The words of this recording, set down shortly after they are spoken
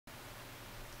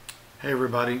Hey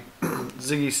everybody,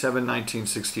 Ziggy7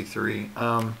 1963.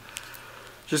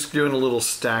 Just doing a little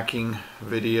stacking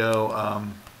video.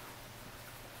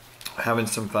 Having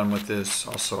some fun with this.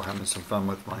 Also having some fun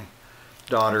with my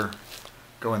daughter,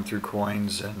 going through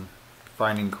coins and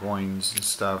finding coins and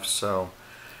stuff. So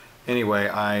anyway,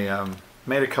 I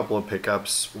made a couple of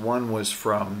pickups. One was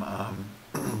from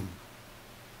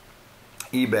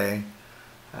eBay.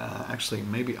 Actually,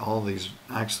 maybe all these,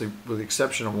 actually with the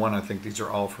exception of one, I think these are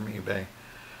all from eBay.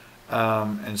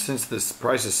 And since this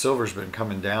price of silver's been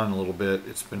coming down a little bit,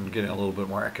 it's been getting a little bit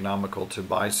more economical to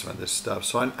buy some of this stuff.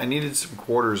 So I needed some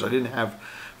quarters. I didn't have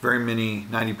very many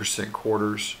 90%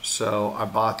 quarters, so I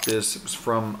bought this. It was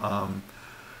from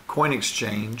Coin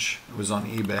Exchange. It was on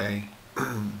eBay,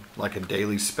 like a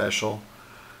daily special.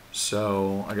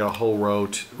 So I got a whole roll,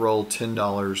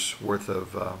 $10 worth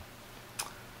of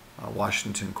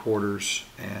Washington quarters,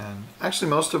 and actually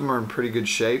most of them are in pretty good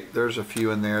shape. There's a few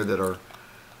in there that are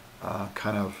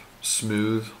kind of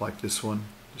smooth, like this one,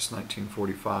 just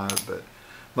 1945, but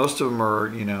most of them are,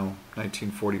 you know,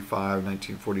 1945,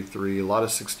 1943, a lot of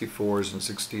 64s and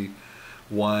 61s,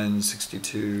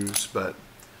 62s, but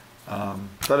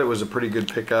thought it was a pretty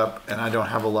good pickup, and I don't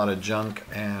have a lot of junk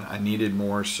and I needed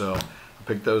more, so I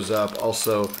picked those up.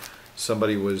 Also,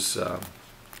 somebody was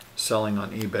selling on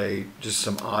eBay just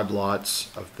some odd lots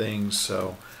of things,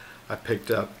 so I picked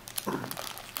up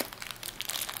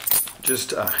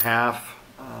just a half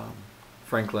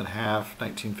Franklin half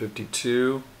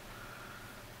 1952.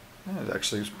 It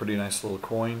actually is a pretty nice little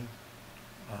coin.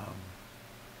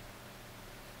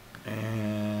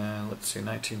 And let's see,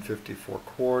 1954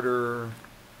 quarter,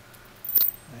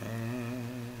 and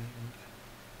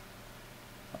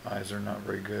my eyes are not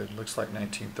very good. Looks like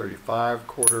 1935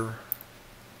 quarter.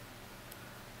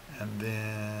 And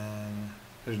then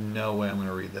there's no way I'm going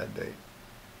to read that date.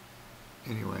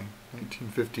 Anyway,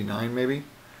 1959 maybe.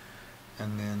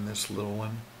 And then this little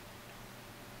one.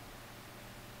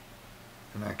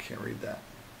 And I can't read that.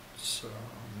 So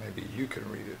maybe you can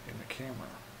read it in the camera.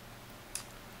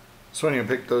 So anyway, I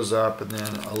picked those up, and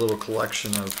then a little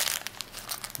collection of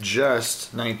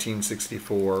just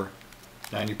 1964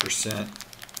 90%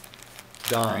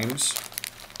 dimes.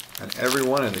 And every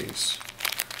one of these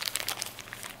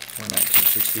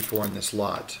 1964 in this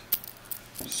lot.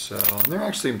 So, and they're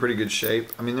actually in pretty good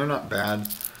shape. I mean, they're not bad.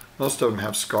 Most of them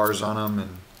have scars on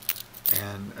them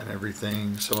and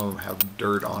everything. Some of them have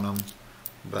dirt on them,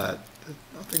 but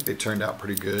I think they turned out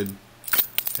pretty good.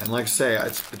 And like I say, I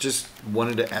just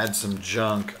wanted to add some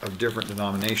junk of different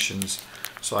denominations,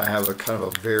 so I have a kind of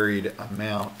a varied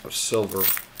amount of silver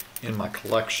in my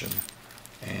collection.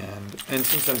 And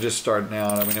since I'm just starting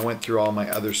out, I mean, I went through all my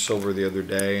other silver the other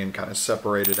day and kind of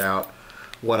separated out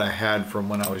what I had from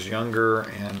when I was younger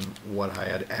and what I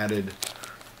had added.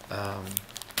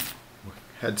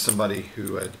 Had somebody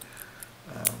who had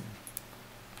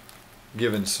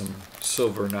given some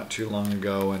silver not too long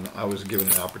ago, and I was given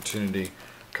an opportunity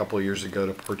a couple of years ago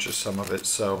to purchase some of it.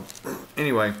 So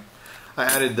anyway, I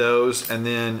added those, and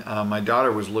then my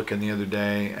daughter was looking the other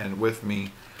day and with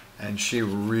me, and she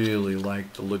really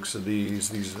liked the looks of these.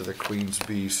 These are the Queen's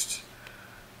Beast.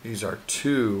 These are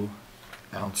 2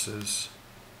 ounces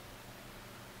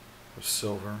of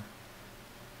silver.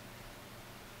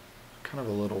 Kind of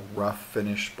a little rough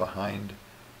finish behind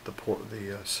the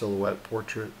silhouette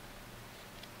portrait.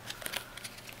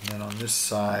 And then on this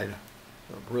side,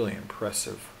 a really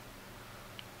impressive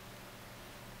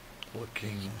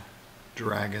looking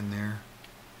dragon there.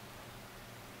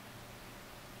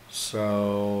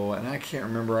 So, and I can't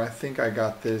remember, I think I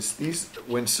got these,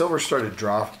 when silver started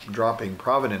dropping,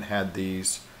 Provident had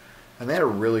these, and they had a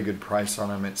really good price on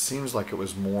them. It seems like it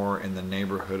was more in the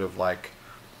neighborhood of like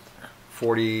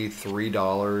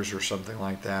 $43 or something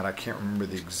like that. I can't remember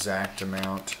the exact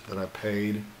amount that I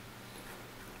paid.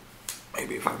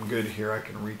 Maybe if I'm good here I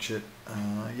can reach it.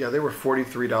 Yeah, they were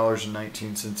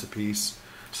 $43.19 a piece.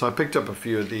 So I picked up a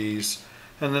few of these,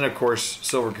 and then of course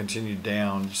silver continued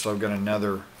down, so I've got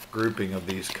another grouping of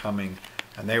these coming,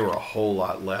 and they were a whole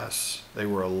lot less. They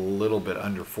were a little bit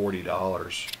under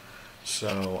 $40.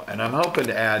 So, and I'm hoping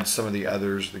to add some of the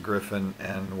others, the Griffin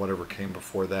and whatever came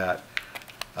before that,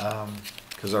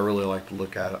 because I really like the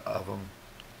look of them.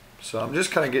 So I'm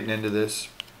just kind of getting into this.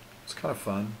 It's kind of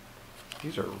fun.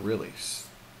 These are really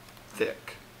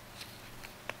thick,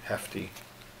 hefty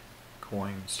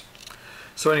coins.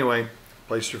 So anyway,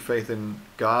 place your faith in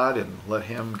God and let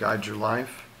Him guide your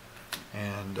life,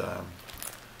 and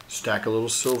stack a little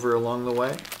silver along the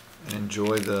way and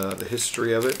enjoy the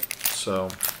history of it. So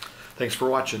thanks for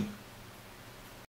watching.